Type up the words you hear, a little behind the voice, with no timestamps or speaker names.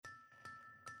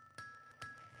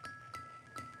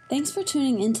Thanks for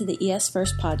tuning into the ES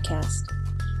First podcast.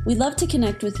 We'd love to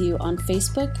connect with you on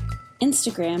Facebook,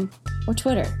 Instagram, or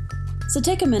Twitter. So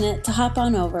take a minute to hop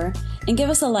on over and give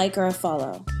us a like or a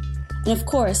follow. And of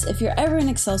course, if you're ever in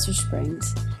Excelsior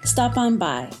Springs, stop on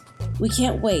by. We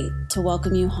can't wait to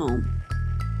welcome you home.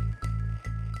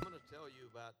 I'm going to tell you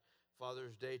about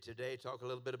Father's Day today, talk a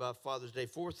little bit about Father's Day.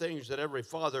 4 things that every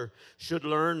father should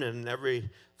learn, and every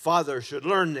father should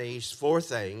learn these 4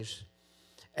 things.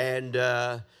 And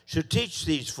should teach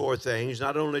these 4 things,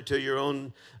 not only to your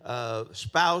own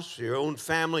spouse, your own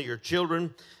family, your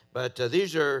children, but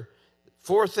these are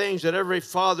 4 things that every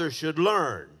father should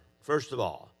learn, first of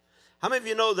all. How many of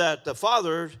you know that the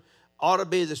father ought to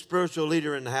be the spiritual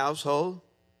leader in the household?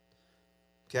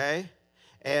 Okay?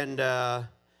 And how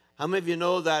many of you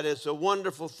know that it's a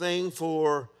wonderful thing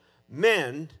for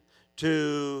men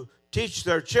to teach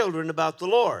their children about the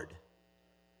Lord?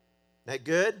 Isn't that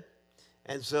good?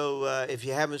 And so if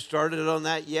you haven't started on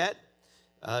that yet,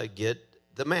 get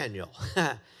the manual.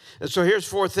 And so here's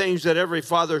 4 things that every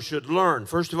father should learn.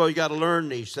 First of all, you got to learn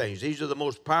these things. These are the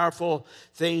most powerful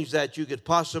things that you could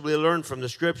possibly learn from the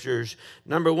Scriptures.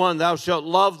 Number 1, thou shalt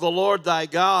love the Lord thy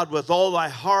God with all thy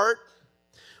heart,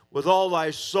 with all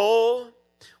thy soul,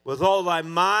 with all thy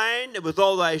mind, and with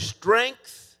all thy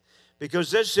strength, because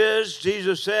this is,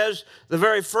 Jesus says, the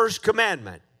very first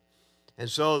commandment. And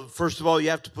so, first of all,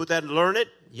 you have to put that and learn it.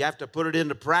 You have to put it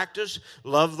into practice.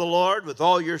 Love the Lord with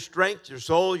all your strength, your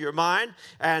soul, your mind.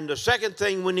 And the second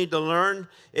thing we need to learn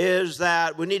is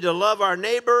that we need to love our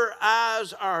neighbor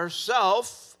as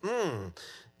ourselves.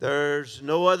 There's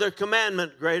no other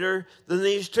commandment greater than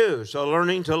these 2. So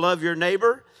learning to love your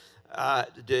neighbor.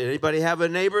 Did anybody have a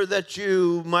neighbor that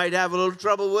you might have a little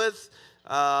trouble with?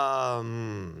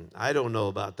 I don't know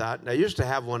about that. I used to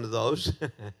have one of those.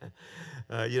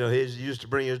 He used to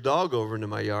bring his dog over into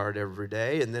my yard every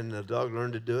day, and then the dog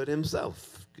learned to do it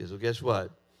himself. So guess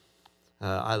what?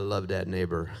 I love that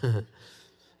neighbor.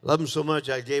 Love him so much,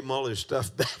 I gave him all his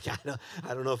stuff back.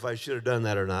 I don't know if I should have done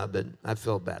that or not, but I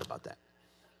felt bad about that.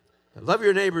 But love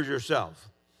your neighbors yourself.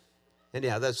 And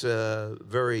yeah, that's a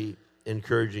very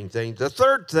encouraging thing. The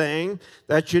third thing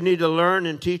that you need to learn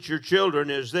and teach your children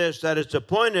is this, that it's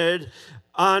appointed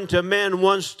unto men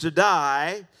once to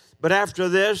die, but after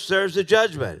this, there's the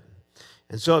judgment.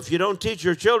 And so if you don't teach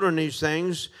your children these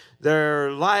things,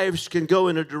 their lives can go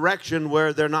in a direction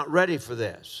where they're not ready for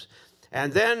this.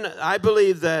 And then I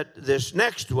believe that this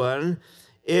next one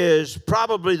is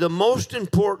probably the most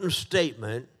important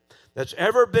statement that's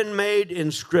ever been made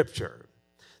in Scripture.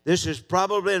 This is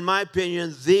probably, in my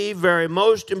opinion, the very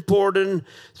most important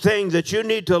thing that you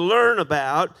need to learn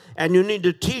about, and you need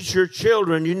to teach your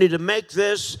children. You need to make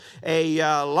this a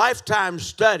lifetime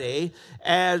study,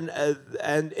 and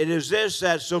it is this,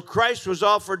 that so Christ was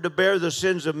offered to bear the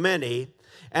sins of many,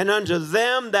 and unto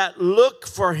them that look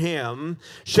for him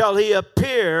shall he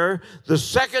appear the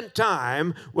second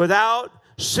time without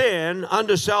sin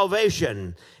unto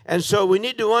salvation. And so we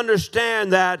need to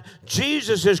understand that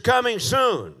Jesus is coming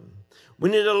soon. We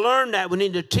need to learn that. We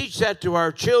need to teach that to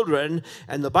our children.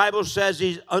 And the Bible says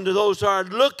he's unto those who are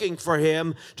looking for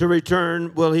him to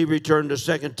return, will he return the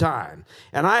second time.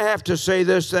 And I have to say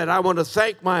this, that I want to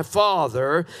thank my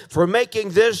Father for making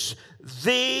this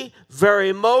the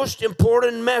very most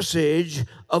important message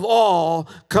of all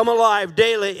come alive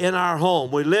daily in our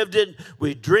home. We lived it,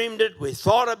 we dreamed it, we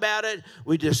thought about it,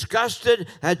 we discussed it,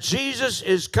 that Jesus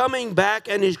is coming back,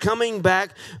 and he's coming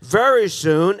back very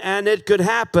soon, and it could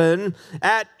happen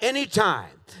at any time.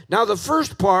 Now, the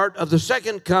first part of the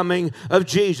second coming of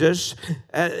Jesus,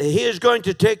 he is going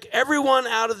to take everyone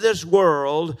out of this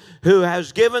world who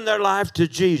has given their life to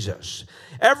Jesus.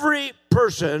 Every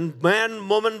person, man,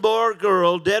 woman, boy, or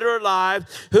girl, dead or alive,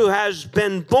 who has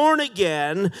been born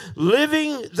again,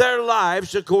 living their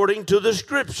lives according to the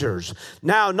Scriptures.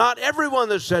 Now, not everyone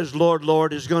that says, Lord,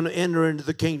 Lord, is going to enter into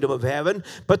the kingdom of heaven,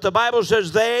 but the Bible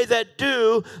says they that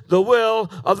do the will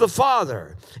of the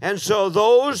Father. And so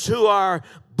those who are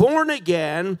born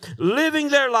again, living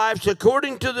their lives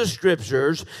according to the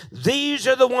Scriptures, these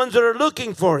are the ones that are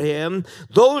looking for him.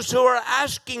 Those who are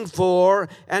asking for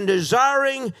and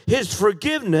desiring his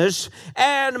forgiveness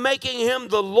and making him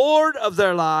the Lord of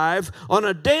their life on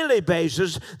a daily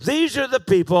basis, these are the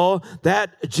people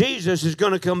that Jesus is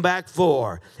going to come back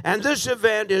for. And this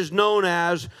event is known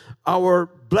as our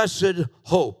blessed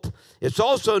hope. It's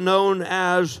also known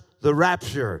as the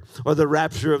rapture, or the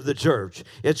rapture of the church.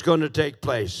 It's going to take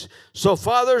place. So,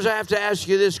 fathers, I have to ask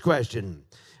you this question.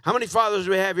 How many fathers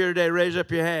do we have here today? Raise up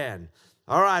your hand.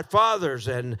 All right, fathers,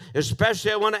 and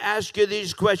especially I want to ask you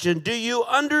these questions. Do you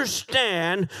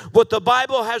understand what the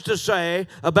Bible has to say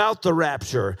about the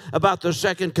rapture, about the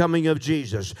second coming of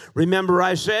Jesus? Remember,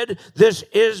 I said this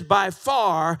is by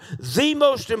far the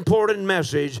most important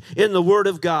message in the Word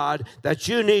of God that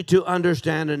you need to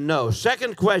understand and know.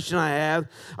 Second question I have,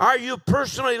 are you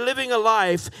personally living a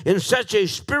life in such a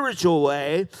spiritual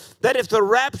way that if the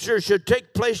rapture should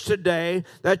take place today,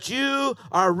 that you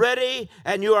are ready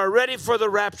and you are ready for the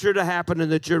rapture to happen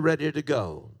and that you're ready to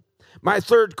go? My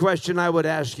third question I would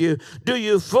ask you, do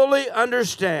you fully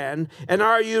understand and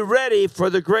are you ready for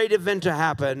the great event to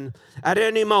happen at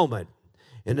any moment,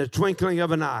 in the twinkling of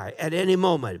an eye, at any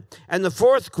moment? And the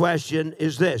fourth question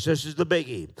is this is the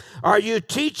biggie. Are you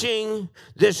teaching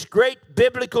this great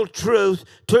biblical truth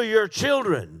to your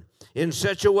children in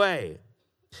such a way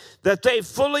that they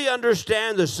fully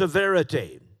understand the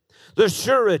severity, the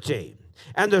surety,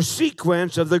 and the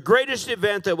sequence of the greatest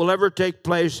event that will ever take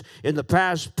place in the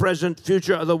past, present,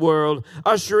 future of the world,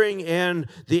 ushering in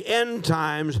the end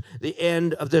times, the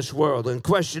end of this world? And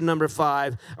question number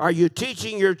 5, are you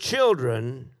teaching your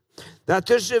children that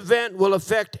this event will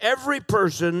affect every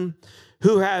person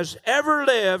who has ever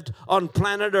lived on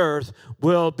planet Earth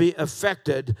will be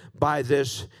affected by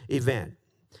this event?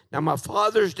 Now, my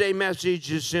Father's Day message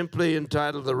is simply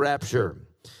entitled The Rapture,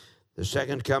 the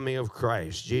second coming of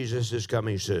Christ. Jesus is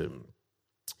coming soon.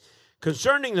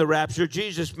 Concerning the rapture,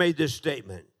 Jesus made this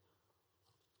statement.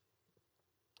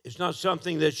 It's not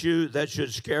something that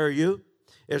should scare you.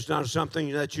 It's not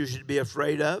something that you should be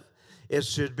afraid of. It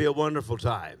should be a wonderful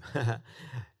time.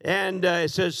 And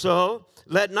it says, so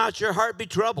let not your heart be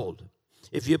troubled.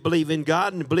 If you believe in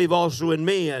God and believe also in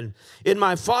me, and in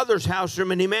my Father's house are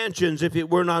many mansions. If it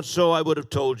were not so, I would have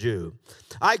told you.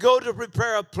 I go to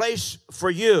prepare a place for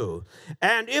you.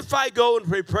 And if I go and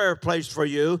prepare a place for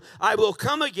you, I will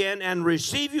come again and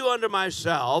receive you unto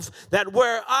myself, that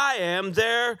where I am,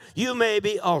 there you may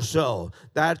be also.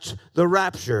 That's the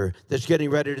rapture that's getting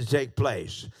ready to take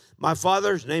place. My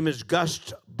father's name is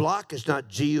Gust Block. It's not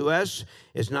G-U-S.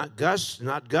 It's not Gus,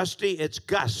 not Gusty. It's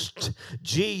Gust,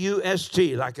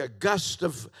 G-U-S-T, like a gust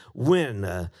of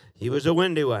wind. He was a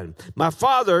windy one. My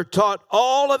father taught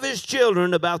all of his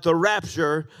children about the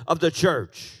rapture of the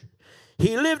church.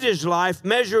 He lived his life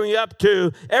measuring up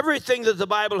to everything that the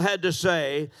Bible had to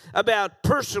say about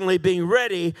personally being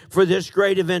ready for this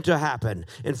great event to happen.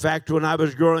 In fact, when I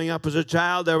was growing up as a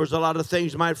child, there was a lot of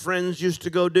things my friends used to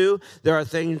go do. There are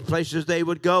things, places they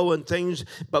would go and things.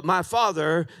 But my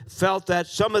father felt that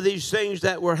some of these things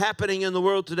that were happening in the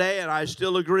world today, and I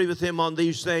still agree with him on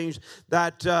these things,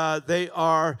 that they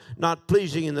are not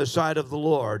pleasing in the sight of the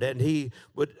Lord. And he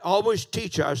would always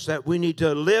teach us that we need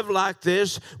to live like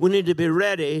this. We need to be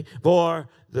ready for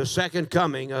the second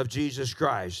coming of Jesus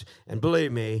Christ. And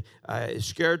believe me, it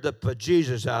scared the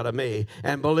bejesus out of me.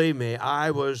 And believe me,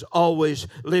 I was always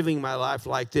living my life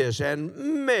like this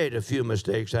and made a few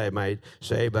mistakes, I might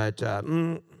say. But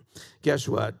guess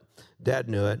what? Dad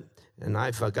knew it, and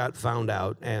I found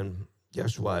out. And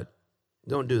guess what?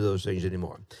 Don't do those things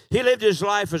anymore. He lived his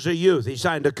life as a youth. He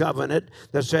signed a covenant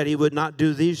that said he would not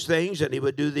do these things and he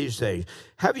would do these things.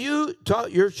 Have you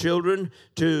taught your children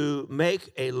to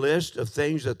make a list of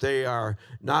things that they are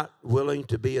not willing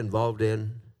to be involved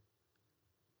in?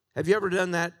 Have you ever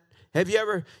done that? Have you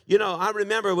ever, I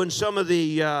remember when some of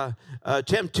the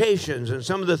temptations and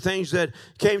some of the things that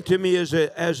came to me as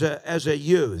a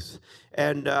youth.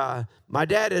 And my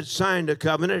dad had signed a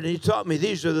covenant, and he taught me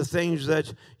these are the things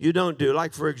that you don't do.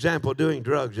 Like, for example, doing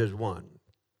drugs is one.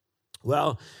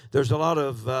 Well, there's a lot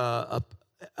of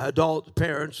adult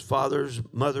parents, fathers,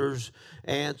 mothers,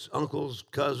 aunts, uncles,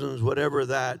 cousins, whatever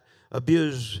that,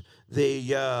 abuse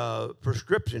the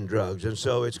prescription drugs. And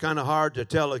so it's kind of hard to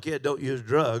tell a kid don't use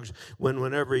drugs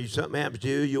whenever something happens to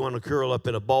you, you want to curl up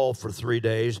in a ball for 3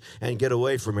 days and get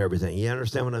away from everything. You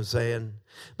understand what I'm saying?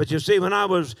 But you see, when I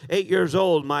was 8 years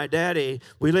old,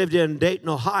 we lived in Dayton,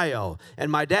 Ohio,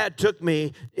 and my dad took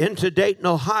me into Dayton,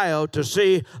 Ohio to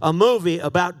see a movie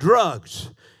about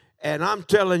drugs. And I'm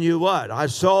telling you what, I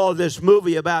saw this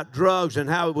movie about drugs and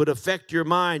how it would affect your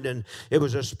mind. And it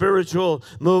was a spiritual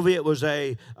movie. It was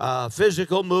a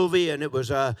physical movie. And it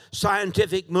was a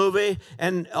scientific movie.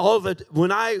 And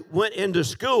when I went into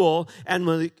school and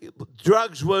when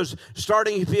drugs was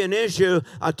starting to be an issue,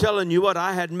 I'm telling you what,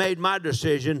 I had made my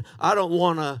decision. I don't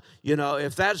want to,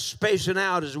 if that spacing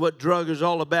out is what drug is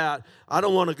all about, I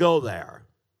don't want to go there.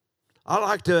 I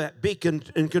like to be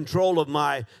in control of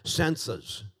my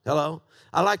senses. Hello?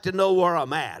 I like to know where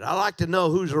I'm at. I like to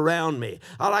know who's around me.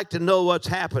 I like to know what's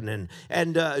happening.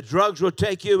 And drugs will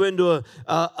take you into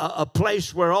a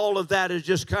place where all of that is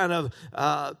just kind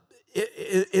of,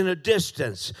 in a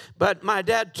distance. But my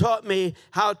dad taught me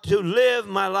how to live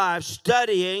my life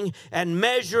studying and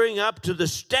measuring up to the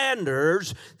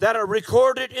standards that are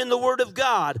recorded in the Word of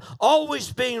God,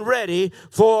 always being ready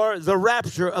for the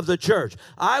rapture of the church.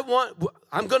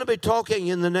 I'm going to be talking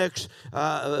in the next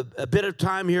a bit of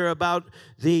time here about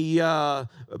the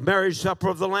marriage supper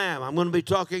of the Lamb. I'm going to be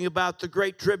talking about the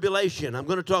Great Tribulation. I'm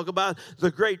going to talk about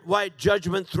the Great White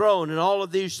Judgment Throne and all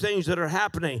of these things that are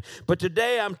happening. But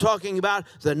today I'm talking about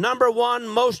the number one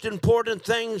most important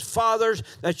things, fathers,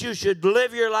 that you should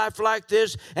live your life like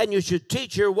this, and you should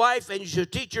teach your wife and you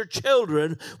should teach your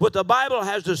children what the Bible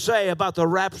has to say about the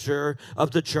rapture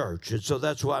of the church. And so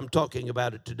that's why I'm talking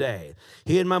about it today.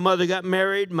 He and my mother got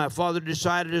married. My father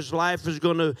decided his life was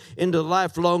going to into the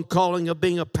lifelong calling of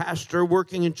being a pastor,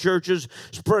 working in churches,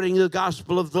 spreading the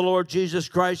gospel of the Lord Jesus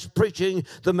Christ, preaching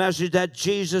the message that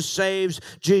Jesus saves,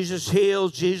 Jesus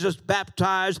heals, Jesus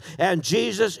baptized, and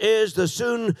Jesus is the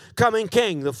soon coming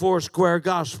King, the four-square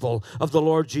gospel of the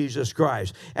Lord Jesus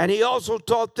Christ. And he also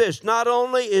taught this: not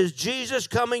only is Jesus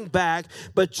coming back,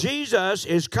 but Jesus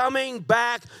is coming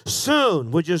back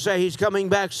soon. Would you say he's coming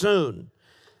back soon?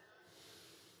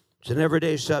 It's an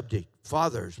everyday subject.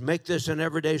 Fathers, make this an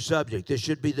everyday subject. This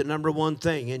should be the number one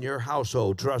thing in your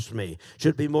household. Trust me.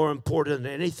 Should be more important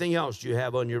than anything else you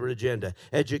have on your agenda.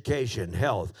 Education,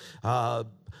 health,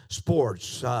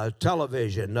 sports,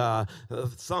 television,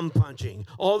 thumb punching,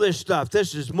 all this stuff.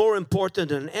 This is more important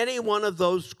than any one of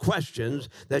those questions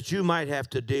that you might have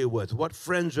to deal with. What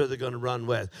friends are they going to run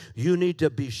with? You need to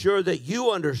be sure that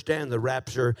you understand the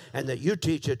rapture and that you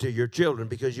teach it to your children,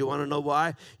 because you want to know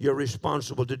why? You're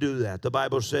responsible to do that. The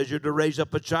Bible says you're to raise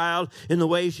up a child in the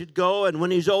way he should go, and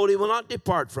when he's old, he will not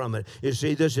depart from it. You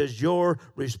see, this is your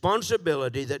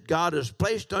responsibility that God has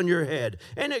placed on your head.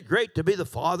 Ain't it great to be the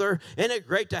father? Ain't it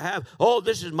great to have, oh,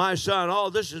 this is my son, oh,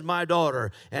 this is my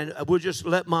daughter, and we'll just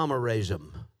let mama raise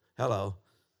them? Hello.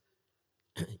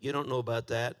 You don't know about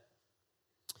that?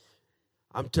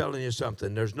 I'm telling you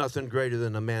something. There's nothing greater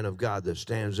than a man of God that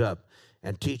stands up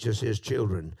and teaches his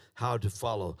children how to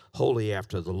follow wholly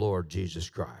after the Lord Jesus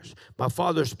Christ. My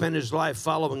father spent his life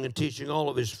following and teaching all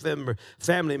of his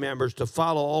family members to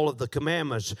follow all of the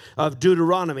commandments of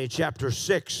Deuteronomy chapter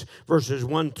 6, verses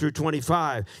 1 through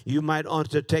 25. You might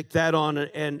want to take that on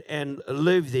and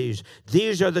live these.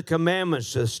 These are the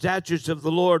commandments, the statutes of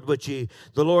the Lord, which the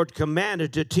Lord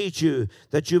commanded to teach you,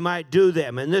 that you might do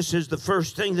them. And this is the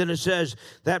first thing that it says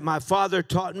that my father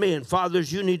taught me. And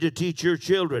fathers, you need to teach your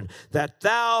children that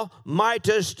thou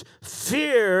mightest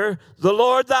fear the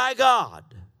Lord thy God.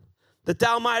 That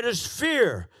thou mightest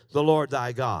fear the Lord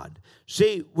thy God.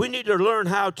 See, we need to learn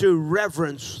how to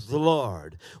reverence the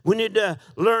Lord. We need to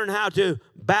learn how to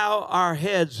bow our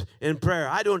heads in prayer.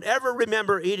 I don't ever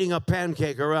remember eating a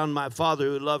pancake around my father,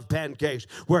 who loved pancakes,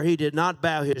 where he did not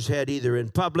bow his head either in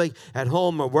public, at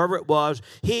home, or wherever it was.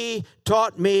 He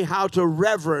taught me how to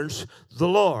reverence the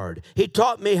Lord. He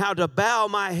taught me how to bow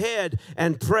my head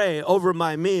and pray over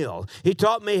my meal. He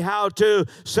taught me how to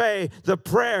say the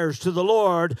prayers to the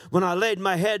Lord when I laid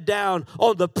my head down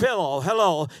on the pillow.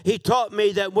 Hello. He taught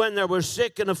me that when there was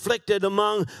sick and afflicted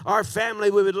among our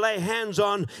family, we would lay hands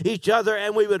on each other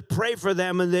and we would pray for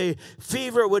them, and the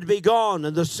fever would be gone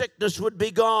and the sickness would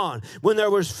be gone. When there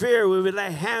was fear, we would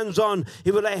lay hands on,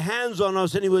 he would lay hands on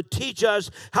us, and he would teach us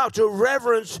how to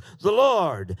reverence the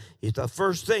Lord. It's the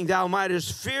first thing, thou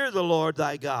mightest fear the Lord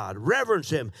thy God. Reverence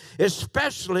him,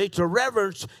 especially to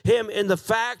reverence him in the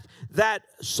fact that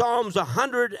Psalms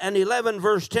 111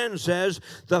 verse 10 says,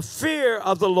 the fear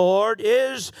of the Lord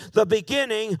is the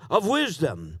beginning of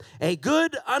wisdom. A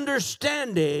good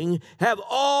understanding have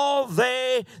all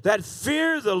they that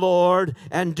fear the Lord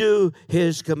and do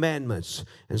his commandments.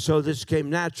 And so this came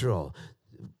natural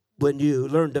when you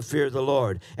learn to fear the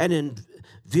Lord. And in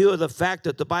view of the fact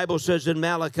that the Bible says in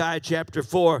Malachi chapter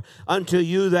 4, unto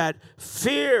you that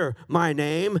fear my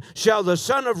name shall the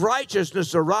Son of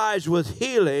Righteousness arise with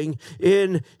healing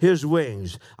in his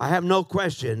wings. I have no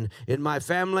question in my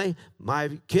family, my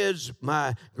kids,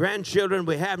 my grandchildren,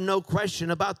 we have no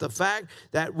question about the fact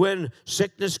that when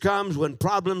sickness comes, when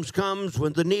problems comes,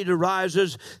 when the need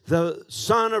arises, the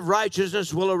Son of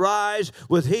Righteousness will arise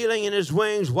with healing in his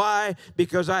wings. Why?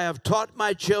 Because I have taught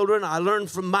my children, I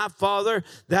learned from my father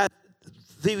that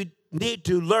they need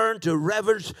to learn to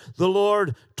reverence the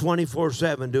Lord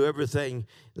 24/7. Do everything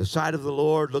the sight of the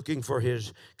Lord, looking for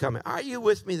his coming. Are you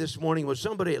with me this morning? Would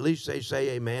somebody at least say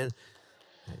amen?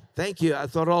 Thank you. I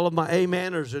thought all of my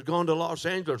ameners had gone to Los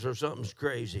Angeles or something's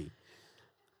crazy.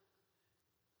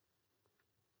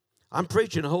 I'm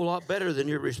preaching a whole lot better than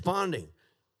you're responding.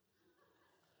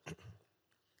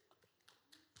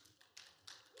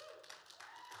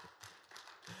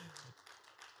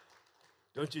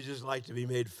 Don't you just like to be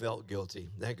made felt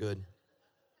guilty? That good?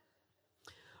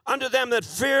 Unto them that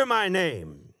fear my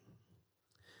name.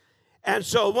 And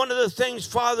so one of the things,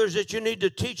 fathers, that you need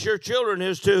to teach your children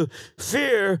is to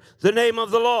fear the name of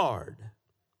the Lord.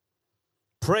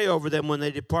 Pray over them when they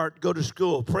depart, go to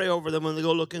school. Pray over them when they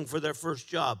go looking for their first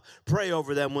job. Pray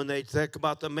over them when they think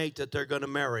about the mate that they're going to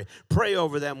marry. Pray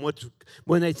over them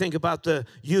when they think about the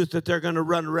youth that they're going to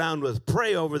run around with.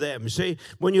 Pray over them. See,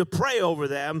 when you pray over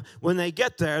them, when they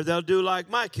get there, they'll do like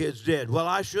my kids did. Well,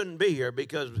 I shouldn't be here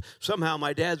because somehow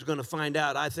my dad's going to find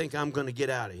out. I think I'm going to get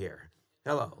out of here.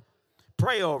 Hello.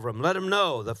 Pray over them. Let them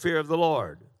know the fear of the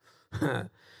Lord.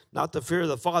 Not the fear of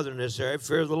the Father necessarily,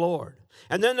 fear of the Lord.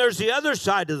 And then there's the other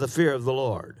side of the fear of the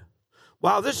Lord.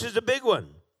 Wow, this is a big one.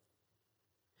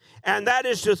 And that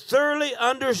is to thoroughly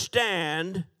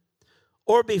understand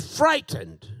or be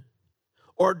frightened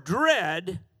or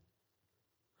dread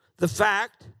the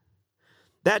fact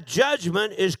that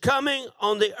judgment is coming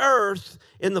on the earth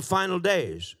in the final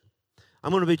days.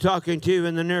 I'm going to be talking to you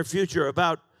in the near future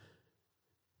about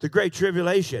the Great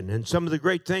Tribulation and some of the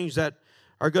great things that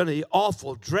are going to be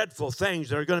awful, dreadful things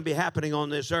that are going to be happening on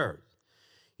this earth.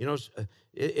 You know,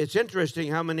 it's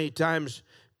interesting how many times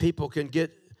people can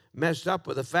get messed up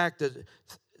with the fact that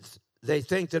they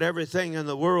think that everything in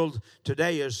the world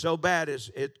today is so bad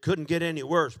it couldn't get any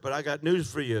worse. But I got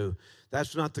news for you.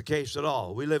 That's not the case at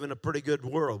all. We live in a pretty good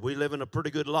world. We live in a pretty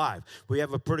good life. We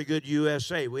have a pretty good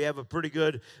USA. We have a pretty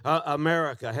good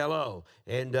America. Hello.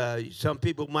 And some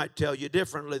people might tell you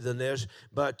differently than this,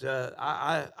 but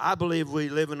I believe we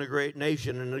live in a great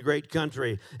nation and a great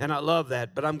country, and I love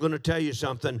that. But I'm going to tell you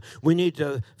something. We need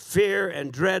to fear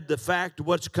and dread the fact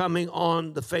what's coming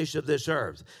on the face of this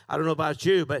earth. I don't know about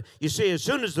you, but you see, as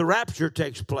soon as the rapture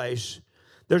takes place,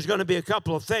 there's going to be a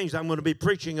couple of things. I'm going to be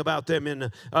preaching about them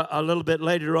in a little bit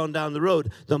later on down the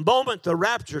road. The moment the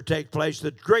rapture takes place,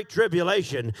 the great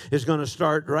tribulation is going to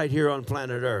start right here on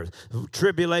planet Earth.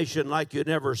 Tribulation like you've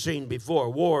never seen before.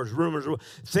 Wars, rumors,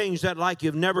 things that like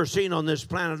you've never seen on this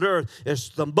planet Earth. It's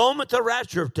the moment the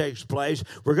rapture takes place,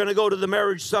 we're going to go to the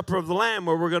marriage supper of the Lamb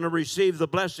where we're going to receive the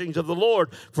blessings of the Lord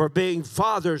for being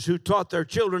fathers who taught their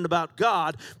children about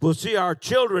God. We'll see our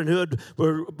children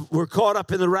who were caught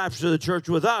up in the rapture of the church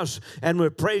with us, and we're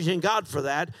praising God for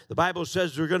that. The Bible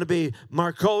says we're going to be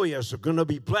marcolious, we're going to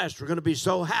be blessed, we're going to be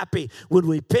so happy when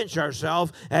we pinch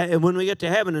ourselves and when we get to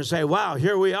heaven and say, wow,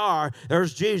 here we are,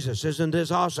 there's Jesus. Isn't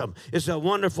this awesome? It's a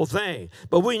wonderful thing.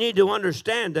 But we need to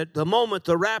understand that the moment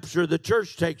the rapture of the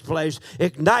church takes place,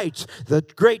 ignites the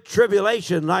great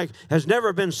tribulation like has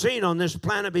never been seen on this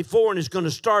planet before, and it's going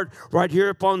to start right here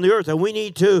upon the earth. And we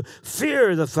need to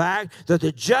fear the fact that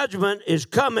the judgment is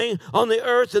coming on the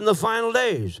earth in the final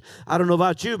days. I don't know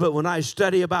about you, but when I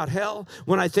study about hell,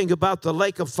 when I think about the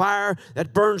lake of fire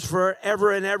that burns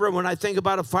forever and ever, when I think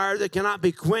about a fire that cannot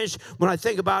be quenched, when I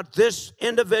think about this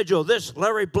individual, this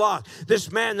Larry Block,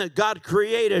 this man that God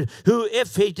created, who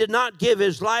if he did not give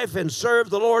his life and serve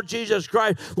the Lord Jesus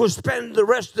Christ, will spend the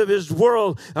rest of his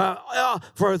world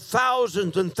for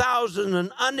thousands and thousands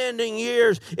and unending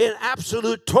years in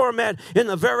absolute torment in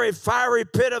the very fiery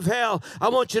pit of hell. I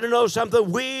want you to know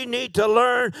something. We need to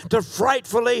learn to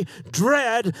frightfully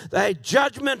dread a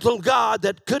judgmental God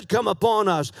that could come upon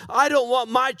us. I don't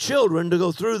want my children to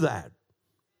go through that.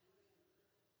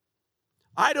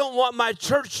 I don't want my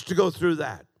church to go through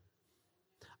that.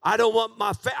 I don't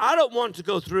want to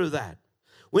go through that.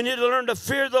 We need to learn to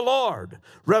fear the Lord.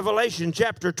 Revelation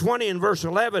chapter 20 and verse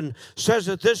 11 says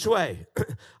it this way.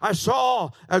 I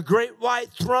saw a great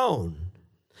white throne,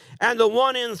 and the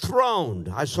one enthroned,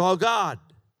 I saw God.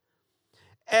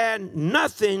 And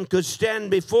nothing could stand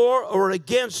before or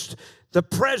against the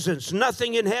presence,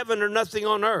 nothing in heaven or nothing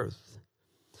on earth.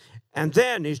 And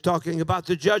then he's talking about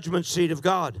the judgment seat of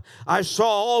God. I saw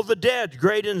all the dead,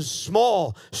 great and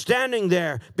small, standing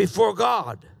there before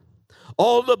God.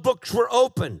 All the books were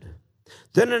opened.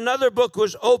 Then another book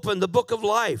was opened, the book of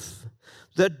life.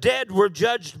 The dead were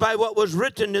judged by what was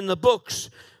written in the books,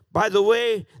 by the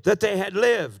way that they had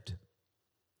lived.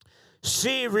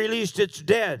 Sea released its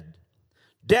dead.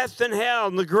 Death and hell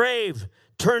and the grave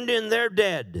turned in their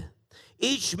dead.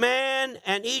 Each man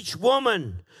and each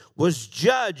woman was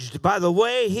judged by the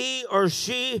way he or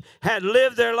she had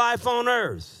lived their life on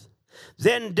earth.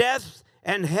 Then death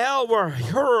and hell were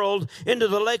hurled into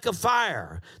the lake of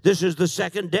fire. This is the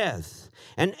second death.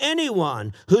 And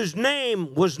anyone whose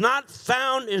name was not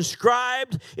found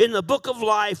inscribed in the book of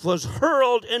life was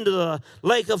hurled into the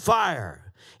lake of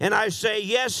fire. And I say,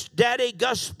 yes, Daddy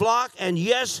Gus Block, and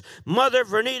yes, Mother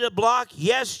Vernita Block,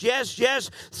 yes, yes, yes.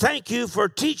 Thank you for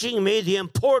teaching me the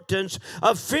importance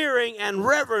of fearing and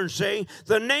reverencing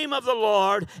the name of the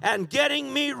Lord and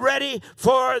getting me ready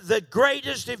for the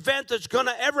greatest event that's going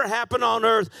to ever happen on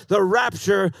earth, the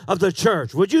rapture of the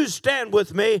church. Would you stand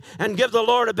with me and give the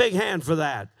Lord a big hand for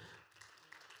that?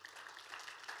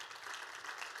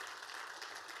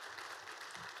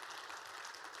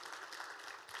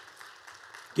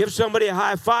 Give somebody a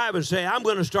high five and say, I'm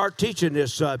going to start teaching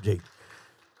this subject.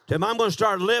 Tell them I'm going to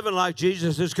start living like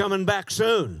Jesus is coming back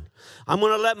soon. I'm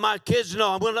going to let my kids know.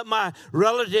 I'm going to let my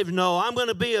relatives know. I'm going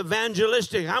to be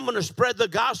evangelistic. I'm going to spread the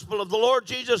gospel of the Lord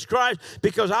Jesus Christ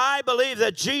because I believe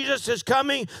that Jesus is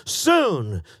coming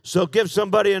soon. So give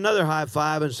somebody another high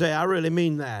five and say, I really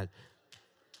mean that.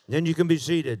 Then you can be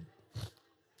seated.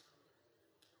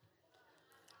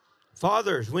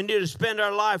 Fathers, we need to spend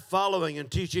our life following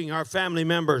and teaching our family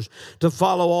members to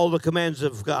follow all the commands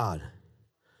of God.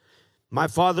 My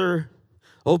father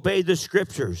obeyed the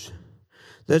scriptures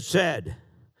that said,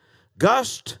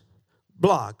 Gus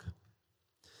Block,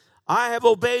 I have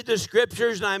obeyed the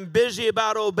scriptures and I'm busy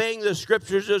about obeying the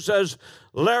scriptures that says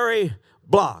Larry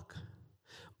Block.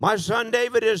 My son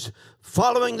David is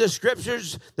following the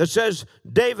scriptures that says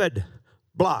David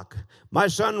Block. My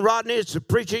son Rodney is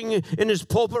preaching in his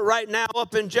pulpit right now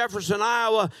up in Jefferson,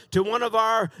 Iowa, to one of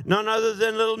our, none other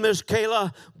than little Miss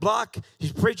Kayla Block.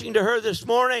 He's preaching to her this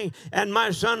morning, and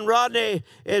my son Rodney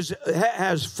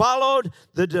has followed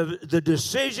the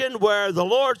decision where the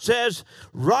Lord says,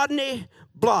 Rodney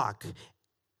Block,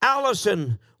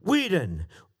 Allison Whedon,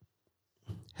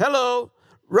 hello,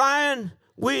 Ryan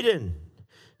Whedon,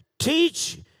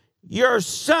 teach your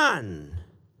son.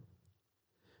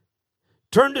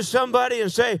 Turn to somebody and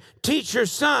say, teach your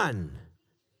son.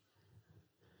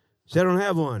 Say, I don't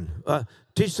have one.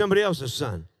 Teach somebody else's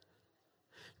son.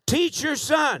 Teach your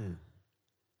son.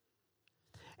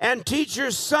 And teach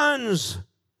your son's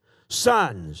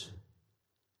sons.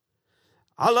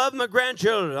 I love my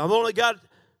grandchildren. I've only got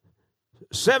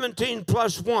 17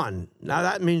 plus 1. Now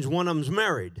that means one of them's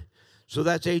married. So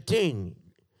that's 18.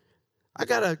 I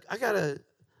got a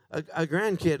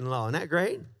grandkid-in-law. Isn't that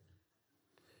great?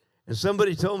 And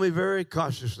somebody told me very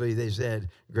cautiously, they said,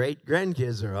 great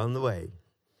grandkids are on the way.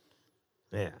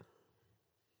 Yeah.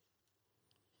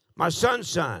 My son's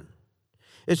son.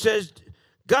 It says,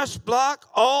 Gus Block,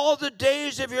 all the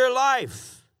days of your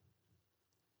life,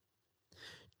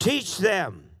 teach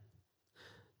them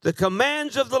the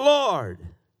commands of the Lord.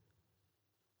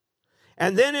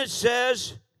 And then it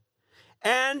says,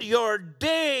 and your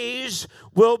days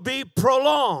will be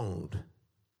prolonged.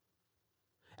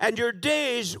 And your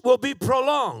days will be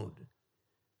prolonged.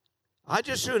 I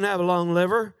just soon have a long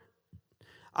liver.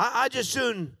 I just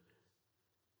soon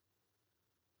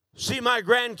see my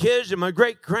grandkids and my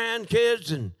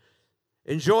great-grandkids and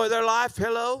enjoy their life.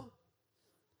 Hello?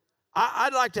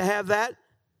 I'd like to have that.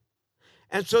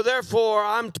 And so therefore,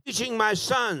 I'm teaching my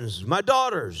sons, my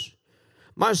daughters,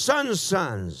 my sons'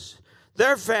 sons,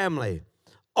 their family,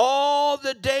 all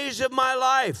the days of my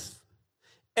life.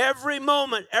 Every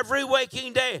moment, every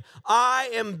waking day, I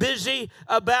am busy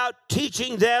about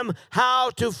teaching them how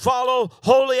to follow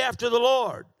wholly after the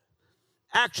Lord.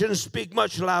 Actions speak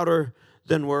much louder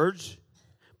than words,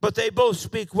 but they both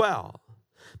speak well.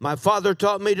 My father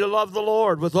taught me to love the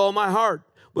Lord with all my heart,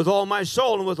 with all my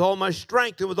soul, and with all my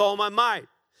strength, and with all my might.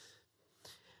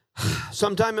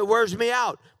 Sometimes it wears me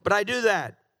out, but I do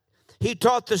that. He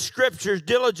taught the scriptures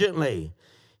diligently.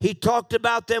 He talked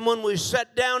about them when we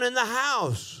sat down in the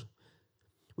house.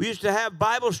 We used to have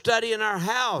Bible study in our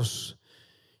house,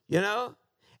 you know.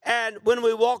 And when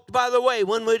we walked by the way,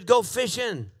 when we'd go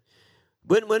fishing,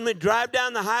 when we'd drive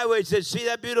down the highway, he said, see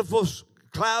that beautiful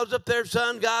clouds up there,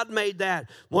 son? God made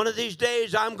that. One of these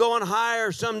days, I'm going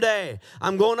higher someday.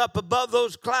 I'm going up above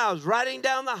those clouds, riding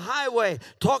down the highway,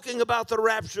 talking about the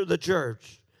rapture of the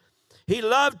church. He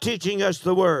loved teaching us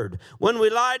the word. When we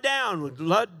lie down,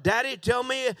 Daddy, tell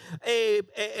me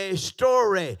a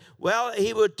story. Well,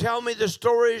 he would tell me the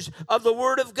stories of the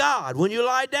word of God. When you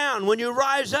lie down, when you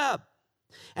rise up.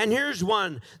 And here's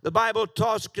one. The Bible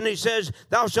talks, and he says,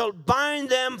 thou shalt bind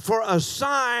them for a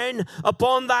sign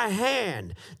upon thy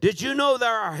hand. Did you know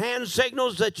there are hand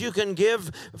signals that you can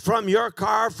give from your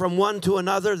car from one to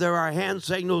another? There are hand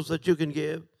signals that you can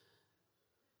give.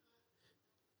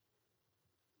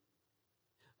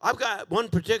 I've got one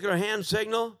particular hand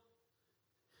signal.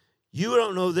 You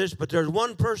don't know this, but there's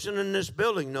one person in this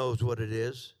building knows what it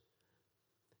is.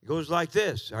 It goes like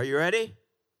this. Are you ready?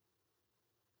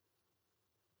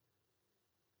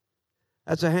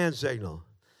 That's a hand signal.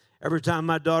 Every time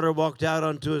my daughter walked out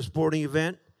onto a sporting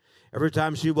event, Every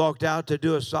time she walked out to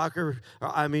do a volleyball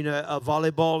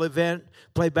event,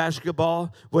 play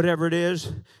basketball, whatever it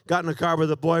is, got in the car with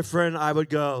a boyfriend, I would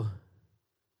go,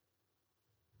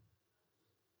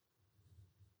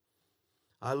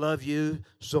 I love you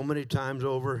so many times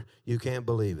over, you can't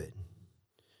believe it.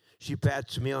 She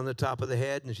pats me on the top of the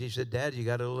head, and she said, Dad, you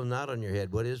got a little knot on your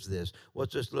head. What is this?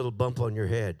 What's this little bump on your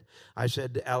head? I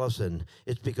said to Allison,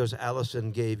 it's because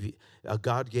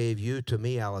God gave you to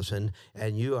me, Allison,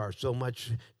 and you are so much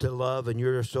to love, and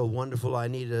you're so wonderful. I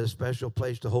needed a special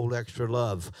place to hold extra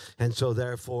love. And so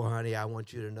therefore, honey, I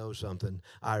want you to know something.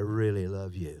 I really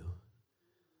love you.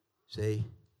 See?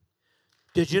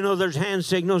 Did you know there's hand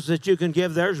signals that you can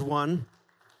give? There's one.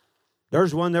 There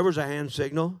was a hand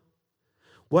signal.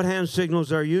 What hand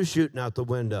signals are you shooting out the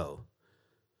window?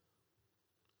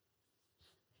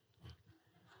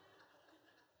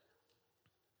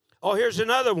 Oh, here's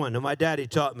another one that my daddy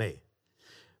taught me.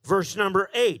 Verse number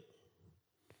 8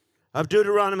 of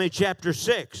Deuteronomy chapter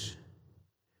 6.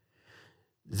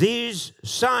 These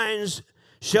signs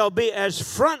shall be as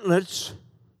frontlets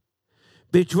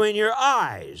between your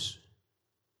eyes.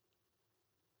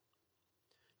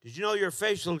 Did you know your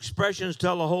facial expressions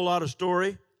tell a whole lot of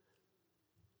story?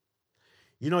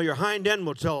 You know, your hind end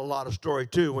will tell a lot of story,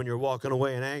 too, when you're walking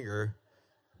away in anger.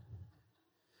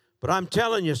 But I'm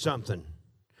telling you something.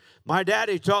 My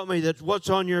daddy taught me that what's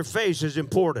on your face is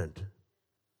important.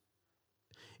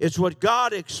 It's what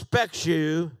God expects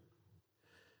you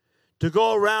to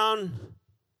go around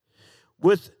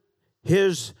with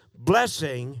His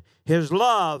blessing, His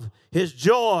love, His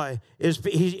joy.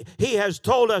 He has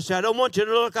told us, I don't want you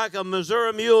to look like a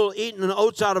Missouri mule eating the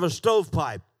oats out of a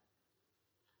stovepipe.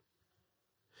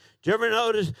 Do you ever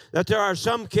notice that there are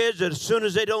some kids that as soon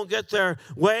as they don't get their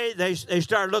way, they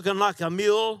start looking like a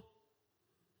mule?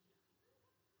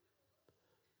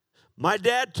 My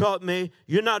dad taught me,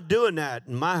 you're not doing that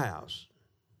in my house.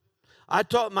 I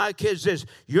taught my kids this,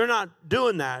 you're not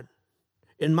doing that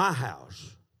in my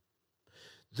house.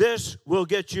 This will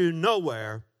get you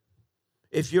nowhere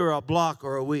if you're a Block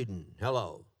or a Whedon.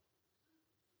 Hello.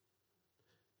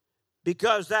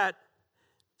 Because that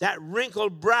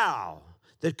wrinkled brow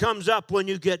that comes up when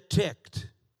you get ticked.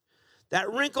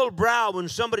 That wrinkled brow when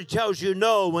somebody tells you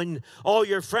no, when all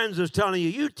your friends are telling you,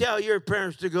 you tell your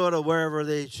parents to go to wherever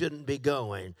they shouldn't be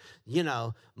going. You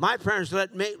know, my parents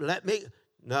let me.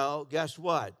 No, guess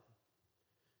what?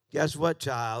 Guess what,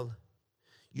 child?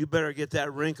 You better get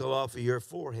that wrinkle off of your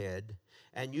forehead,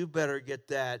 and you better get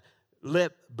that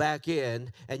lip back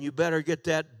in, and you better get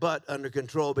that butt under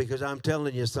control, because I'm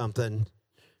telling you something.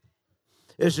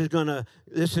 This is gonna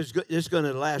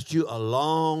last you a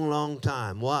long, long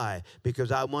time. Why?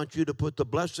 Because I want you to put the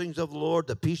blessings of the Lord,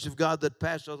 the peace of God that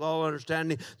passeth all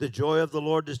understanding, the joy of the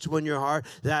Lord that's in your heart,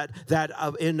 that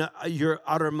in your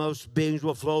uttermost beings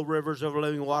will flow rivers of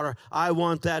living water. I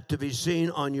want that to be seen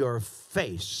on your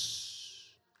face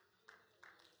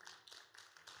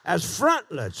as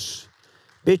frontlets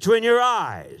between your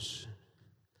eyes.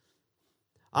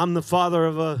 I'm the father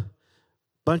of a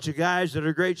bunch of guys that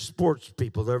are great sports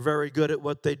people. They're very good at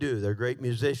what they do. They're great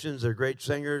musicians. They're great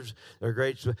singers. They're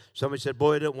great. Somebody said,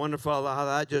 boy, isn't it wonderful how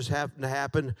that just happened to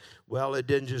happen? Well, it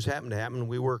didn't just happen to happen.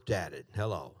 We worked at it.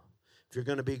 Hello. If you're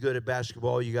going to be good at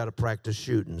basketball, you got to practice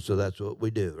shooting. So that's what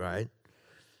we do, right?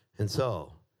 And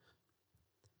so,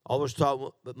 always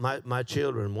taught my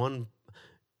children, one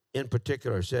in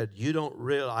particular said, you don't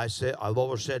realize, I've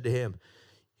always said to him,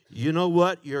 you know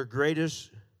what your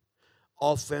greatest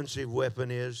offensive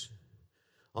weapon is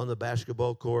on the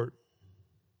basketball court?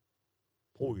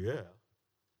 Oh, yeah.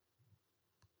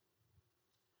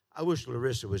 I wish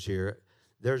Larissa was here.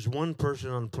 There's one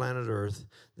person on planet Earth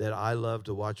that I love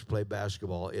to watch play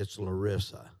basketball. It's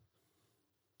Larissa,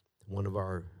 one of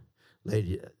our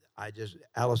ladies.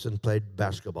 Allison played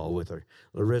basketball with her.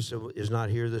 Larissa is not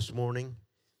here this morning,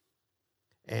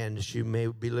 and she may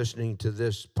be listening to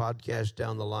this podcast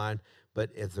down the line. But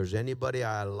if there's anybody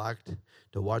I liked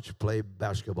to watch play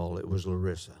basketball, it was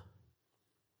Larissa.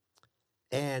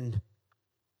 And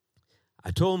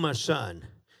I told my son,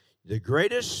 the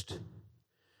greatest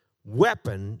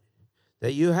weapon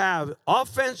that you have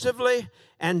offensively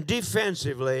and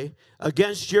defensively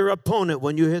against your opponent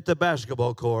when you hit the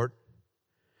basketball court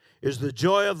is the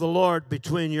joy of the Lord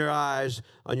between your eyes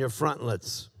on your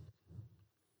frontlets.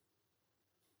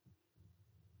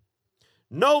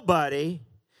 Nobody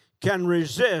can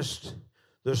resist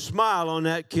the smile on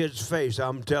that kid's face,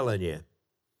 I'm telling you.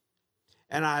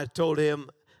 And I told him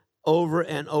over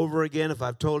and over again, if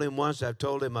I've told him once, I've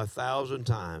told him 1,000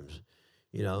 times,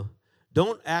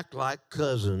 don't act like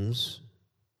cousins.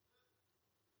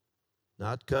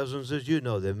 Not Cousins as you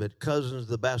know them, but Cousins,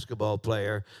 the basketball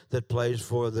player that plays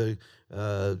for the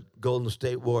Golden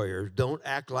State Warriors. Don't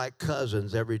act like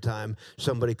Cousins every time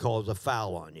somebody calls a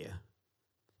foul on you.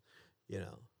 You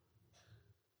know.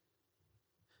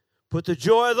 Put the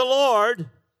joy of the Lord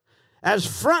as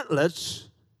frontlets.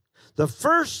 The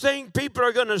first thing people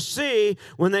are going to see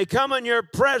when they come in your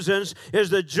presence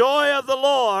is the joy of the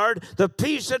Lord, the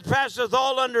peace that passeth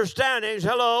all understandings.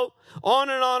 Hello? On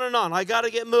and on and on. I got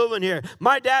to get moving here.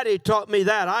 My daddy taught me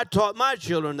that. I taught my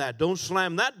children that. Don't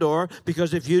slam that door,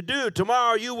 because if you do,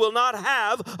 tomorrow you will not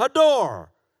have a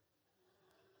door.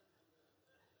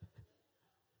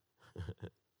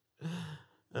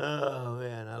 Oh,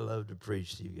 man, I love to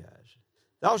preach to you guys.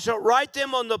 Thou shalt write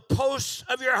them on the posts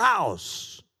of your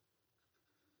house.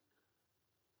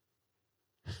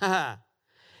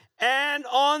 And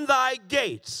on thy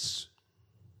gates.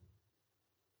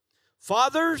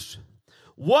 Fathers,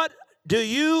 what do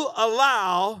you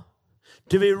allow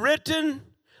to be written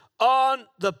on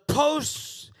the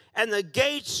posts and the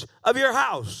gates of your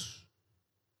house?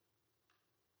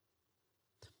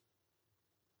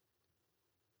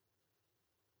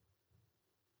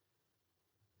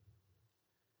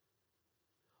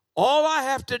 All I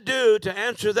have to do to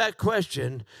answer that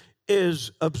question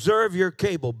is observe your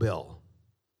cable bill.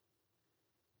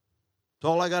 That's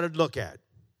all I got to look at.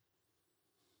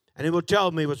 And it will tell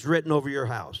me what's written over your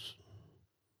house.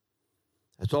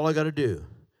 That's all I got to do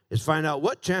is find out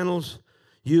what channels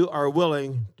you are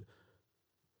willing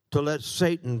to let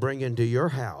Satan bring into your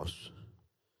house.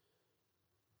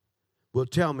 Will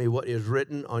tell me what is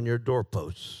written on your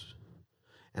doorposts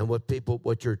and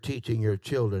what you're teaching your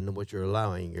children and what you're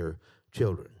allowing your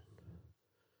children.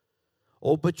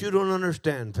 Oh, but you don't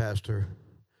understand, Pastor.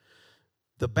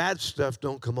 The bad stuff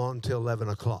don't come on till 11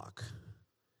 o'clock.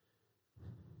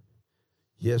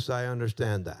 Yes, I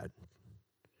understand that.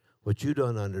 What you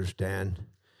don't understand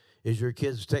is your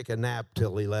kids take a nap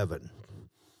till 11.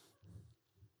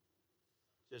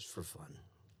 Just for fun.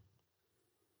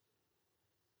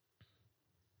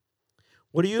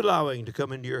 What are you allowing to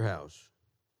come into your house?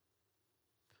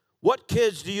 What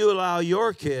kids do you allow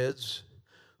your kids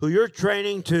who you're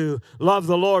training to love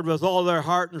the Lord with all their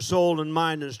heart and soul and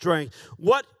mind and strength?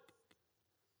 What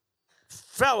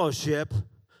fellowship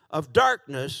of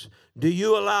darkness do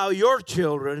you allow your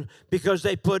children because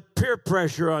they put peer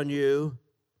pressure on you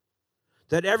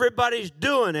that everybody's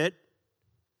doing it,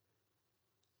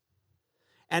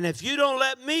 and if you don't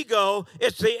let me go,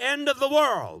 it's the end of the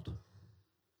world?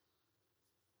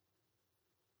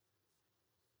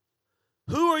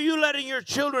 Who are you letting your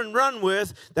children run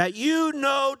with that you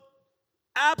know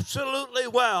absolutely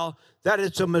well that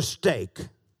it's a mistake?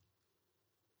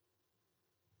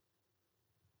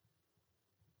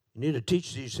 You need to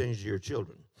teach these things to your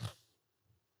children.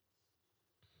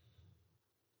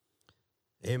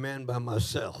 Amen by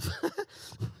myself.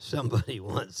 Somebody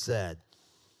once said,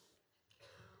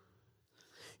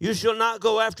 you shall not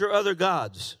go after other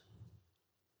gods.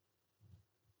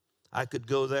 I could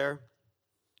go there.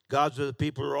 Gods are the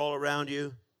people who are all around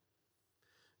you.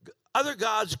 Other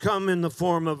gods come in the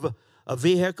form of a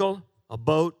vehicle, a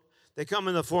boat. They come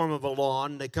in the form of a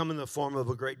lawn. They come in the form of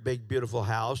a great, big, beautiful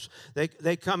house.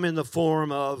 They come in the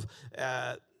form of,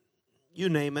 you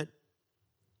name it.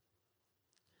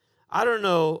 I don't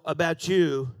know about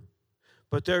you,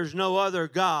 but there's no other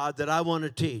God that I want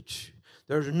to teach.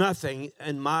 There's nothing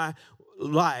in my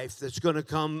life that's going to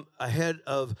come ahead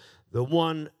of the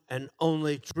one and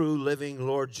only true living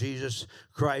Lord Jesus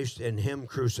Christ and Him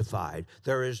crucified.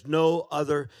 There is no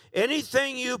other.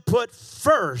 Anything you put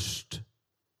first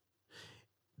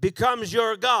becomes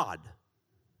your God.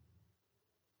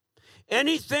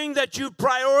 Anything that you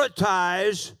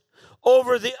prioritize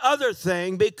over the other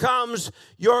thing becomes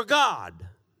your God.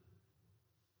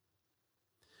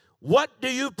 What do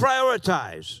you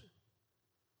prioritize?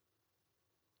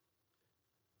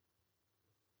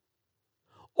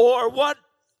 Or what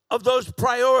of those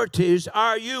priorities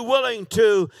are you willing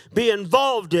to be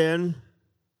involved in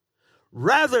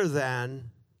rather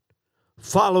than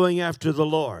following after the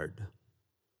Lord?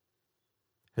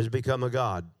 Has become a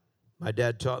God. My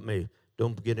dad taught me,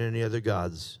 don't get any other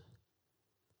gods.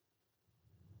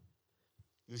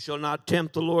 You shall not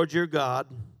tempt the Lord your God.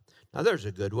 Now there's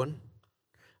a good one.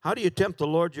 How do you tempt the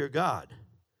Lord your God?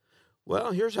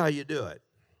 Well, here's how you do it.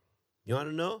 You want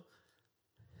to know?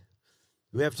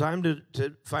 Do we have time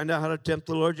to find out how to tempt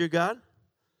the Lord your God?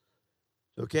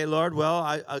 Okay, Lord, well,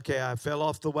 I fell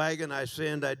off the wagon, I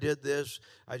sinned, I did this,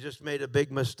 I just made a big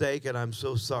mistake, and I'm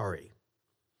so sorry.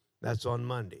 That's on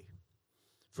Monday.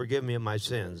 Forgive me of my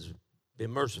sins. Be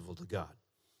merciful to God.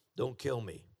 Don't kill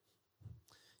me.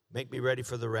 Make me ready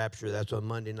for the rapture. That's on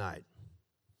Monday night.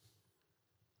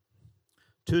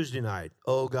 Tuesday night,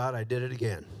 oh God, I did it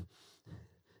again.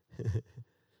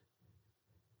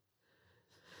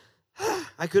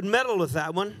 I could meddle with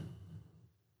that one.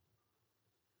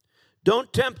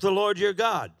 Don't tempt the Lord your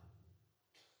God.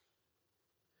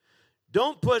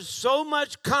 Don't put so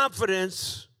much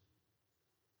confidence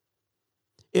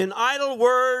in idle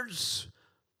words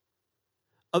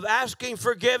of asking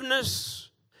forgiveness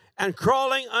and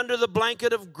crawling under the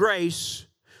blanket of grace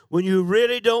when you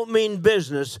really don't mean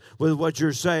business with what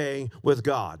you're saying with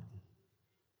God.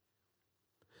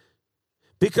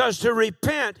 Because to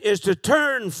repent is to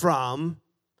turn from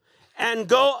and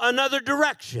go another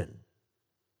direction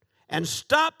and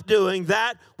stop doing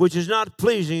that which is not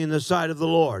pleasing in the sight of the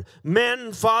Lord.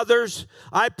 Men, fathers,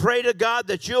 I pray to God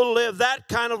that you'll live that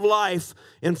kind of life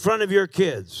in front of your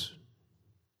kids.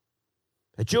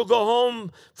 That you'll go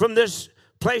home from this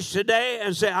place today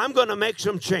and say, I'm going to make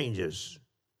some changes.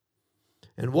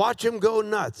 And watch them go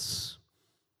nuts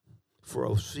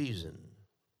for a season.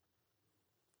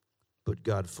 Put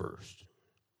God first.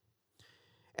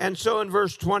 And so in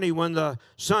verse 20, when the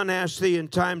son asked thee in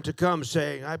time to come,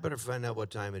 saying, I better find out what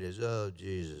time it is. Oh,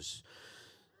 Jesus.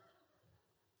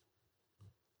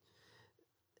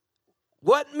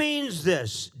 What means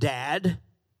this, Dad?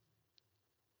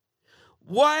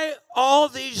 Why all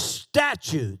these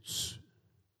statutes?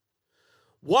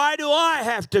 Why do I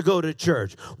have to go to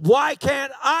church? Why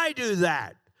can't I do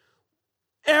that?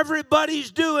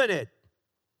 Everybody's doing it.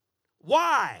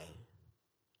 Why?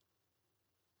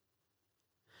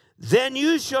 Then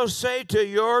you shall say to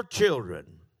your children,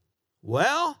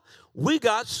 well, we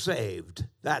got saved.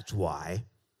 That's why.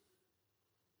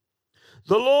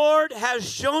 The Lord has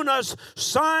shown us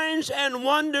signs and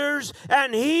wonders,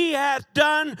 and he hath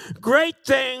done great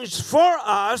things for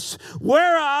us,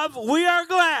 whereof we are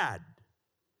glad.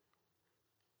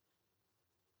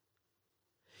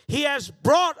 He has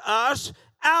brought us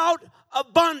out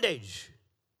of bondage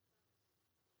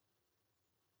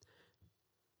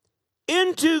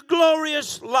into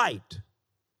glorious light.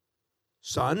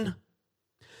 Son,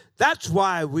 that's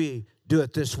why we do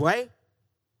it this way.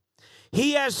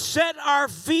 He has set our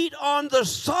feet on the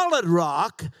solid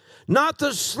rock, not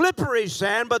the slippery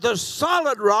sand, but the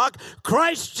solid rock,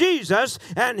 Christ Jesus,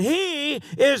 and he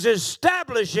is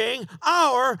establishing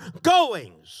our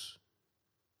goings.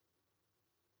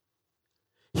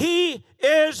 He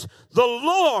is the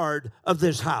Lord of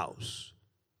this house.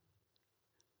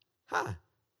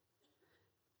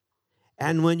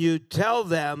 And when you tell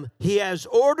them he has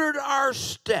ordered our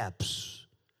steps,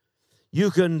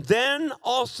 you can then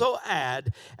also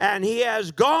add, and he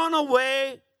has gone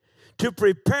away to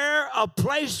prepare a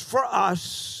place for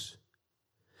us,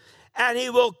 and he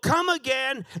will come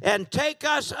again and take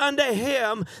us unto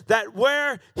him, that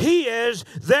where he is,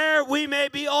 there we may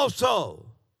be also.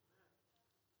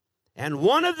 And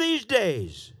one of these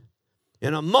days,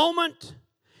 in a moment,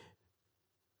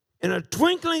 in a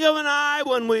twinkling of an eye,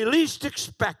 when we least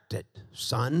expect it,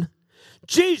 son,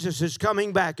 Jesus is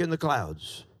coming back in the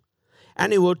clouds.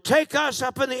 And he will take us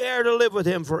up in the air to live with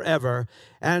him forever.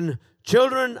 And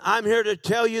children, I'm here to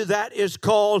tell you that is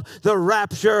called the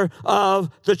rapture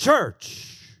of the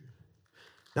church.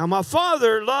 Now, my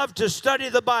father loved to study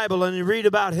the Bible and read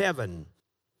about heaven.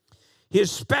 He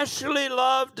especially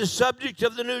loved the subject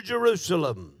of the New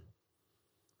Jerusalem.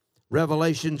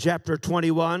 Revelation chapter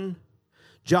 21,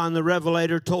 John the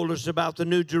Revelator told us about the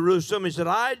New Jerusalem. He said,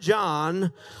 I,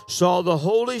 John, saw the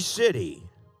holy city,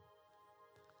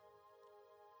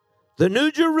 the New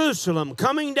Jerusalem,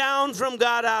 coming down from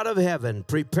God out of heaven,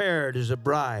 prepared as a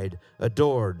bride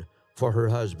adored for her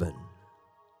husband.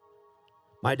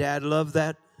 My dad loved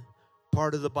that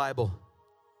part of the Bible.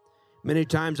 Many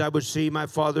times I would see my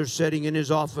father sitting in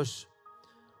his office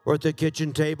or at the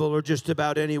kitchen table or just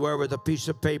about anywhere with a piece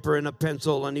of paper and a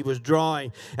pencil, and he was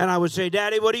drawing. And I would say,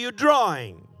 Daddy, what are you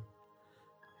drawing?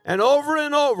 And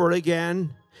over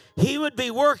again, he would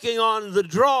be working on the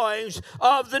drawings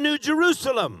of the New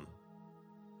Jerusalem.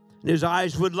 And his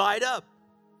eyes would light up.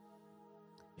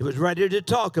 He was ready to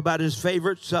talk about his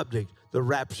favorite subject, the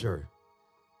rapture,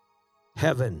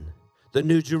 heaven, the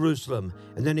New Jerusalem.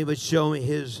 And then he would show me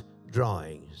his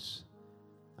drawings.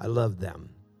 I loved them.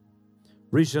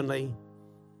 Recently,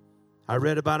 I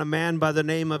read about a man by the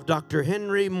name of Dr.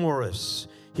 Henry Morris.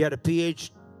 He had a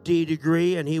PhD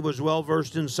degree, and he was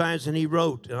well-versed in science, and he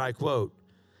wrote, and I quote,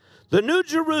 the New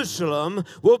Jerusalem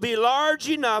will be large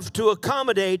enough to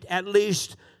accommodate at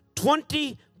least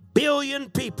 20 billion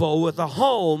people with a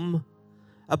home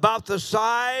about the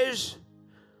size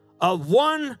of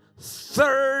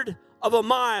 1/3 of a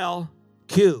mile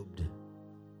cubed.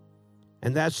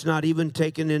 And that's not even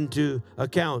taken into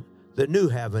account the new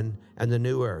heaven and the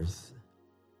new earth.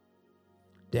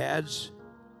 Dads,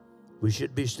 we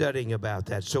should be studying about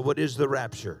that. So what is the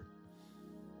rapture?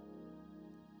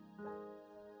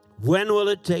 When will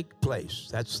it take place?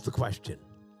 That's the question.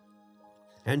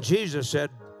 And Jesus said,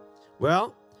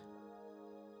 well,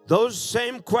 those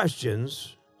same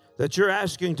questions that you're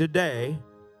asking today,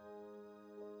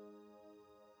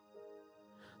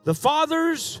 the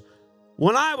fathers,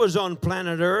 when I was on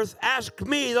planet Earth, asked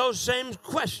me those same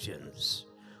questions.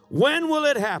 When will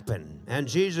it happen? And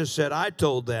Jesus said, I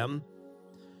told them,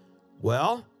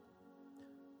 well,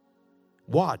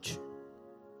 watch,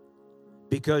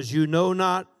 because you know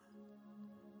not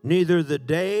neither the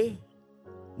day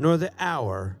nor the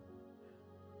hour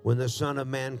when the Son of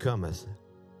Man cometh.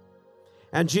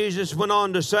 And Jesus went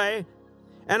on to say,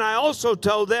 and I also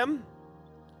told them,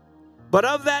 but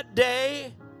of that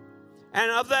day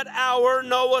and of that hour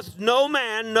knoweth no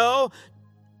man, no,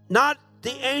 not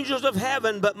the angels of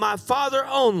heaven, but my Father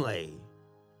only.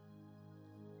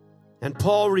 And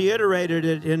Paul reiterated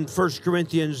it in 1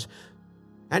 Corinthians,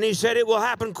 and he said it will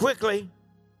happen quickly.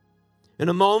 In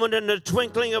a moment, in the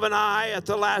twinkling of an eye, at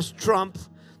the last trump,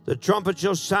 the trumpet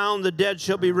shall sound, the dead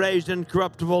shall be raised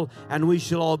incorruptible, and we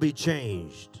shall all be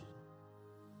changed.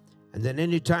 And then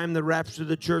any time the rapture of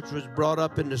the church was brought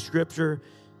up in the Scripture,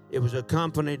 it was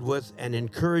accompanied with an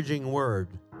encouraging word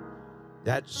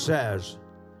that says,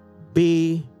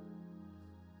 be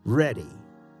ready.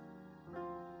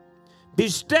 Be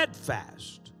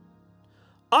steadfast,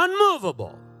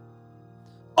 unmovable,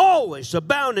 always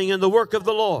abounding in the work of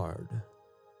the Lord.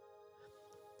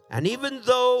 And even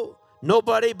though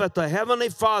nobody but the Heavenly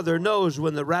Father knows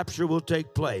when the rapture will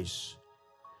take place,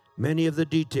 many of the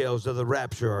details of the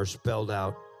rapture are spelled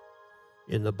out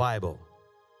in the Bible.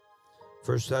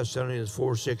 1 Thessalonians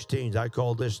 4:16, I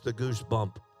call this the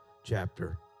goosebump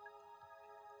chapter.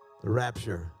 The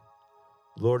rapture.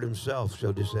 The Lord himself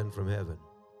shall descend from heaven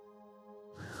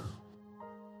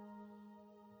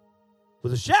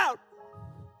with a shout,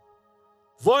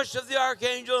 voice of the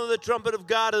archangel and the trumpet of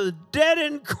God, and the dead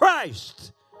in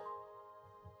Christ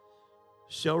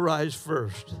shall rise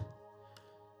first.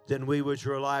 Then we which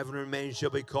are alive and remain shall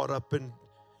be caught up in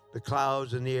the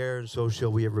clouds in the air, and so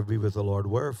shall we ever be with the Lord.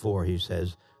 Wherefore, he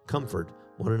says, comfort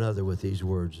one another with these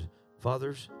words.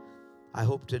 Fathers, I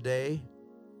hope today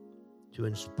to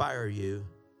inspire you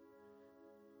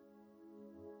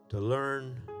to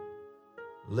learn,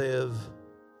 live,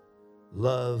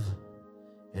 love,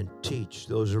 and teach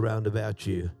those around about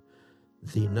you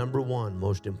the number one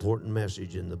most important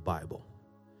message in the Bible.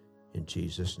 In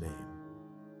Jesus' name.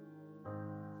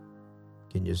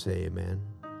 Can you say amen?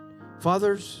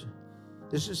 Fathers,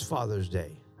 this is Father's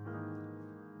Day.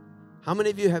 How many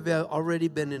of you have already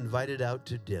been invited out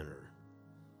to dinner?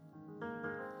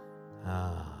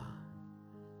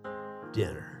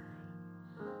 Dinner.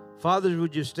 Fathers,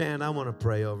 would you stand? I want to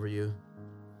pray over you.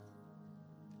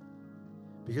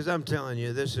 Because I'm telling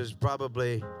you, this is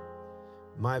probably,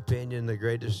 in my opinion, the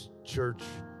greatest church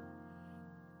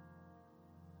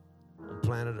on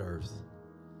planet Earth.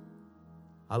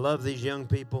 I love these young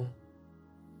people.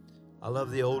 I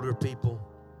love the older people.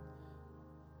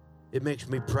 It makes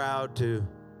me proud to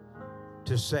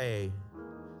say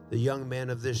the young men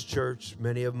of this church,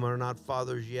 many of them are not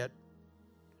fathers yet,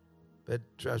 but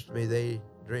trust me, they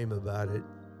dream about it.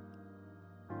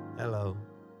 Hello.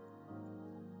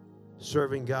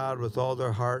 Serving God with all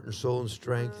their heart and soul and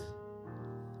strength.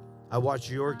 I watch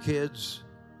your kids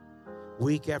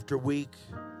week after week,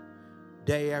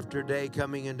 day after day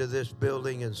coming into this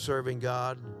building and serving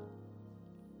God.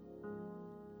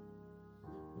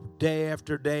 Day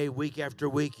after day, week after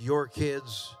week, your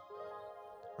kids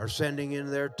are sending in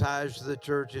their tithes to the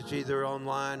church. It's either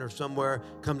online or somewhere,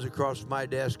 comes across my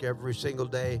desk every single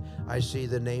day. I see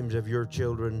the names of your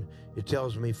children. It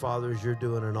tells me, fathers, you're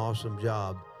doing an awesome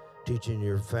job teaching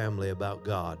your family about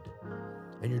God.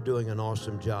 And you're doing an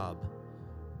awesome job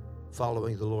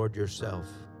following the Lord yourself.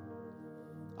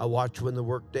 I watch when the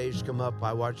work days come up.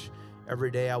 I watch every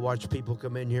day. I watch people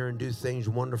come in here and do things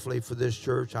wonderfully for this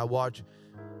church. I watch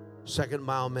Second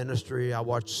Mile Ministry. I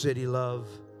watch City Love.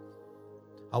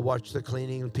 I watch the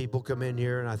cleaning people come in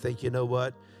here, and I think, you know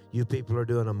what? You people are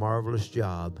doing a marvelous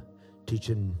job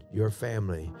teaching your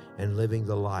family and living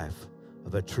the life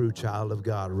of a true child of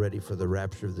God ready for the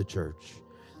rapture of the church.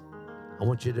 I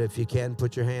want you to, if you can,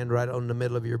 put your hand right on the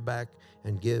middle of your back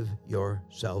and give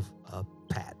yourself a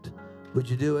pat. Would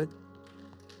you do it?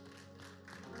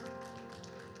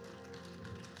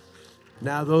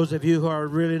 Now, those of you who are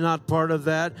really not part of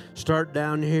that, start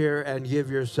down here and give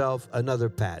yourself another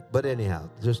pat. But anyhow,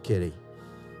 just kidding.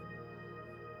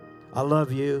 I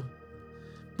love you.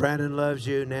 Brandon loves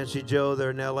you. Nancy Joe,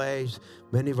 they're in L.A.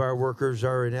 Many of our workers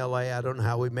are in L.A. I don't know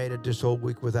how we made it this whole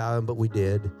week without them, but we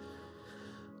did.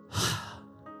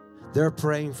 They're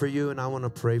praying for you, and I want to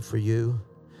pray for you.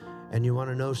 And you want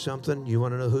to know something? You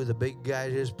want to know who the big guy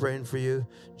is praying for you?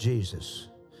 Jesus.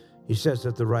 He sits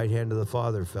at the right hand of the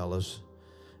Father, fellas,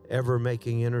 ever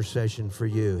making intercession for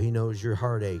you. He knows your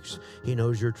heartaches. He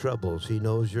knows your troubles. He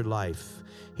knows your life.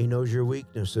 He knows your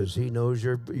weaknesses. He knows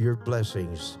your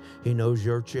blessings. He knows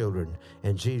your children.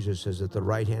 And Jesus is at the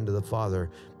right hand of the Father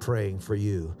praying for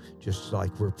you, just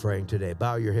like we're praying today.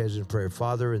 Bow your heads in prayer.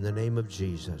 Father, in the name of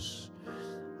Jesus,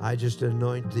 I just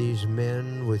anoint these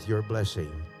men with your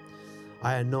blessing.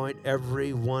 I anoint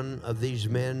every one of these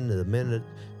men, the men that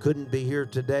couldn't be here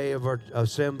today of our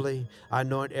assembly. I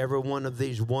anoint every one of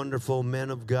these wonderful men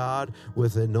of God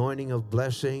with the anointing of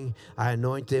blessing. I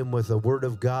anoint them with the Word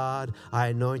of God. I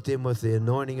anoint them with the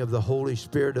anointing of the Holy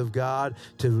Spirit of God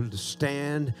to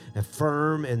stand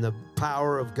firm in the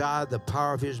power of God, the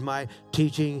power of His might,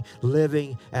 teaching,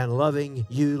 living, and loving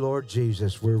you, Lord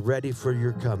Jesus. We're ready for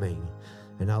your coming.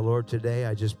 And now, Lord, today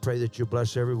I just pray that you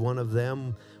bless every one of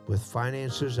them with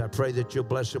finances. I pray that you'll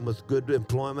bless them with good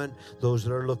employment. Those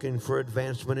that are looking for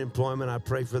advancement in employment, I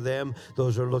pray for them.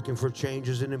 Those that are looking for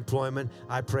changes in employment,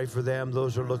 I pray for them.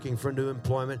 Those that are looking for new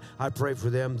employment, I pray for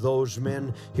them. Those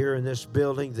men here in this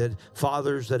building, that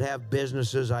fathers that have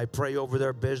businesses, I pray over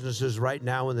their businesses right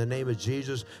now in the name of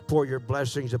Jesus. Pour your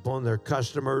blessings upon their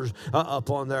customers,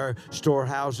 upon their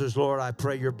storehouses, Lord. I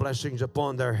pray your blessings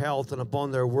upon their health and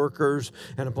upon their workers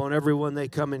and upon everyone they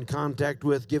come in contact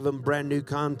with. Give them brand new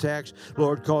contacts.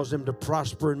 Lord, cause them to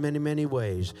prosper in many, many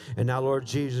ways. And now, Lord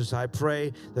Jesus, I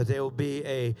pray that they will be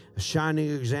a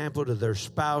shining example to their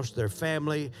spouse, their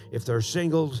family. If they're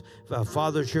singles,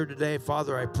 fathers here today,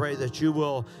 Father, I pray that you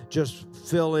will just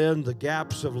fill in the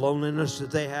gaps of loneliness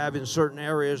that they have in certain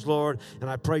areas, Lord. And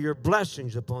I pray your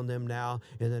blessings upon them now.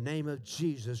 In the name of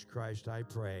Jesus Christ, I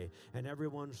pray. And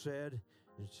everyone said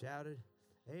and shouted,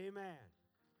 Amen.